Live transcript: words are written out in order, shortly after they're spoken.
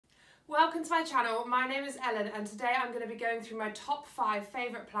Welcome to my channel. My name is Ellen and today I'm going to be going through my top 5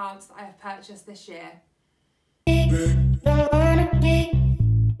 favourite plants that I have purchased this year.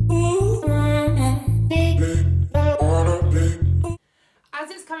 As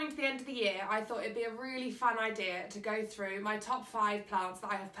it's coming to the end of the year, I thought it'd be a really fun idea to go through my top 5 plants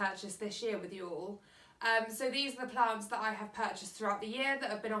that I have purchased this year with you all. So these are the plants that I have purchased throughout the year that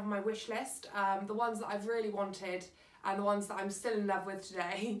have been on my wish list, the ones that I've really wanted and the ones that I'm still in love with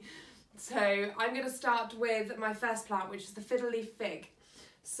today. So I'm going to start with my first plant, which is the Fiddle Leaf Fig.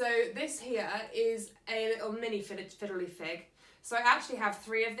 So this here is a little mini Fiddle Leaf Fig. So I actually have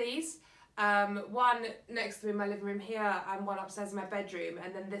 3 of these. One next to me in my living room here and one upstairs in my bedroom,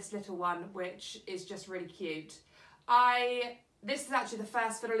 and then this little one which is just really cute. This is actually the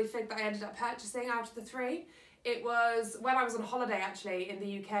first Fiddle Leaf Fig that I ended up purchasing out of the 3. It was when I was on holiday actually in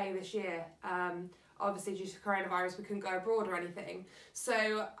the UK this year. Obviously due to coronavirus we couldn't go abroad or anything.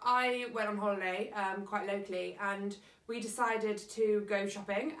 So I went on holiday quite locally and we decided to go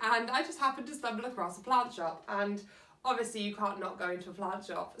shopping, and I just happened to stumble across a plant shop, and obviously you can't not go into a plant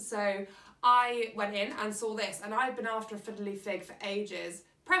shop. So I went in and saw this, and I've been after a Fiddle Leaf Fig for ages.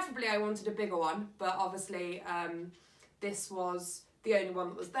 Preferably I wanted a bigger one, but obviously this was the only one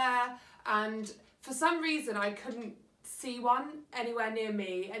that was there, and for some reason I couldn't see one anywhere near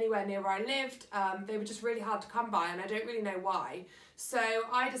me, anywhere near where I lived. They were just really hard to come by and I don't really know why. So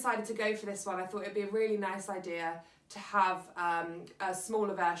I decided to go for this one. I thought it'd be a really nice idea to have a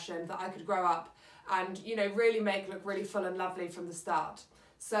smaller version that I could grow up and, you know, really make look really full and lovely from the start.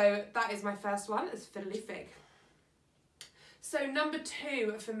 So that is my first one, is Fiddle Leaf Fig. So number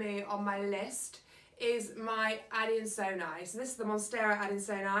 2 for me on my list is my Adansonii. So this is the Monstera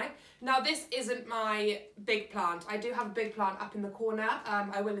Adansonii. Now this isn't my big plant. I do have a big plant up in the corner.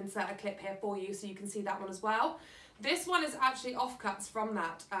 I will insert a clip here for you so you can see that one as well. This one is actually offcuts from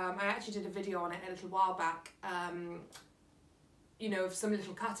that. I actually did a video on it a little while back, you know, of some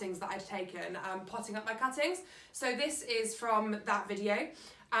little cuttings that I'd taken, potting up my cuttings. So this is from that video.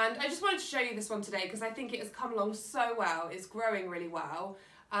 And I just wanted to show you this one today because I think it has come along so well. It's growing really well.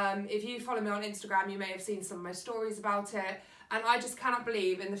 If you follow me on Instagram, you may have seen some of my stories about it, and I just cannot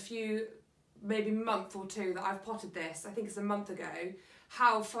believe in the few, maybe month or 2 that I've potted this, I think it's a month ago,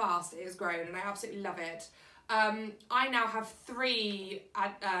 how fast it has grown, and I absolutely love it. I now have 3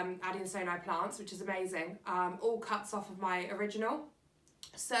 Adansonii plants, which is amazing, all cuts off of my original.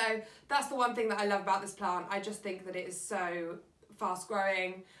 So that's the one thing that I love about this plant. I just think that it is so fast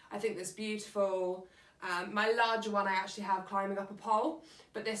growing. I think that's beautiful. My larger one I actually have climbing up a pole,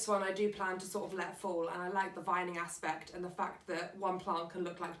 but this one I do plan to sort of let fall, and I like the vining aspect and the fact that one plant can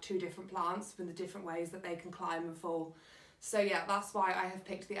look like 2 different plants with the different ways that they can climb and fall. So yeah, that's why I have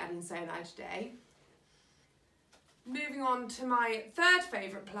picked the Adansonii today. Moving on to my 3rd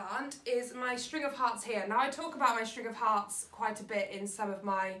favourite plant is my string of hearts here. Now I talk about my string of hearts quite a bit in some of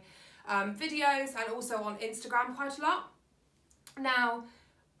my videos and also on Instagram quite a lot. Now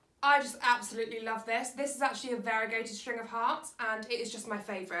I just absolutely love this. This is actually a variegated string of hearts and it is just my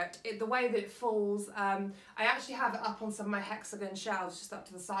favourite. The way that it falls, I actually have it up on some of my hexagon shelves just up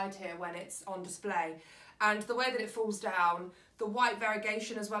to the side here when it's on display. And the way that it falls down, the white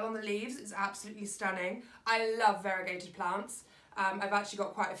variegation as well on the leaves is absolutely stunning. I love variegated plants. I've actually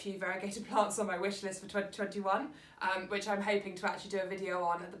got quite a few variegated plants on my wish list for 2021, which I'm hoping to actually do a video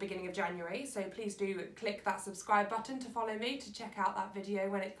on at the beginning of January. So please do click that subscribe button to follow me to check out that video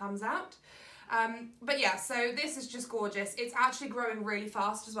when it comes out. But yeah, so this is just gorgeous. It's actually growing really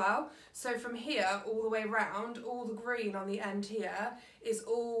fast as well. So from here all the way around, all the green on the end here is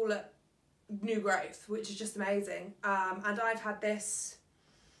all new growth, which is just amazing. And I've had this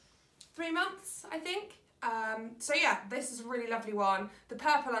 3 months, I think. So yeah, this is a really lovely one. The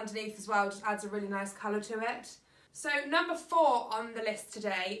purple underneath as well just adds a really nice colour to it. So number 4 on the list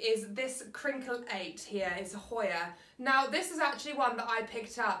today is this Crinkle 8 here. It's a Hoya. Now this is actually one that I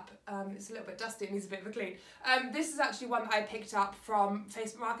picked up. It's a little bit dusty, it needs a bit of a clean. This is actually one that I picked up from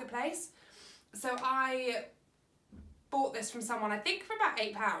Facebook Marketplace. So I bought this from someone, I think for about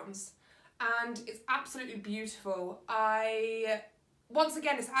 £8, and it's absolutely beautiful. Once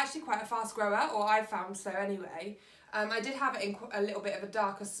again, it's actually quite a fast grower, or I found so anyway. I did have it in a little bit of a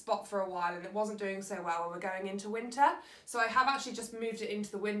darker spot for a while and it wasn't doing so well when we're going into winter. So I have actually just moved it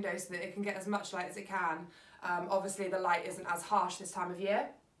into the window so that it can get as much light as it can. Obviously the light isn't as harsh this time of year,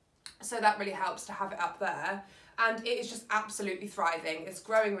 so that really helps to have it up there. And it is just absolutely thriving. It's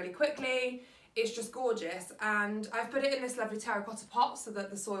growing really quickly. It's just gorgeous, and I've put it in this lovely terracotta pot so that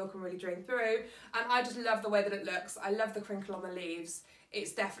the soil can really drain through, and I just love the way that it looks. I love the crinkle on the leaves.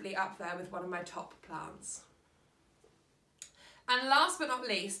 It's definitely up there with one of my top plants. And last but not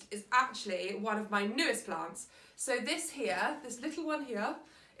least is actually one of my newest plants. So this here, this little one here,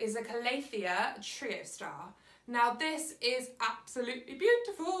 is a Calathea Trio star. Now this is absolutely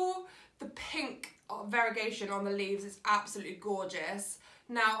beautiful. The pink variegation on the leaves is absolutely gorgeous.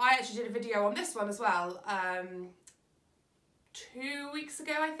 Now I actually did a video on this one as well 2 weeks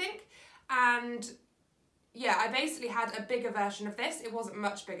ago, I think, and yeah, I basically had a bigger version of this. It wasn't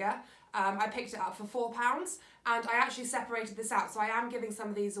much bigger. I picked it up for £4 and I actually separated this out, so I am giving some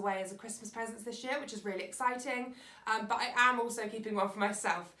of these away as a Christmas presents this year, which is really exciting, but I am also keeping one for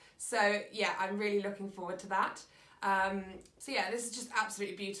myself, so yeah, I'm really looking forward to that. So yeah, this is just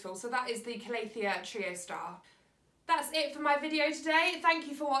absolutely beautiful. So that is the Calathea Trio star. That's it for my video today. Thank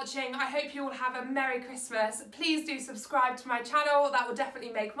you for watching. I hope you all have a Merry Christmas. Please do subscribe to my channel. That will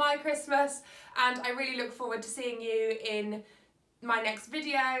definitely make my Christmas. And I really look forward to seeing you in my next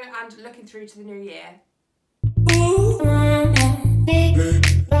video and looking through to the new year.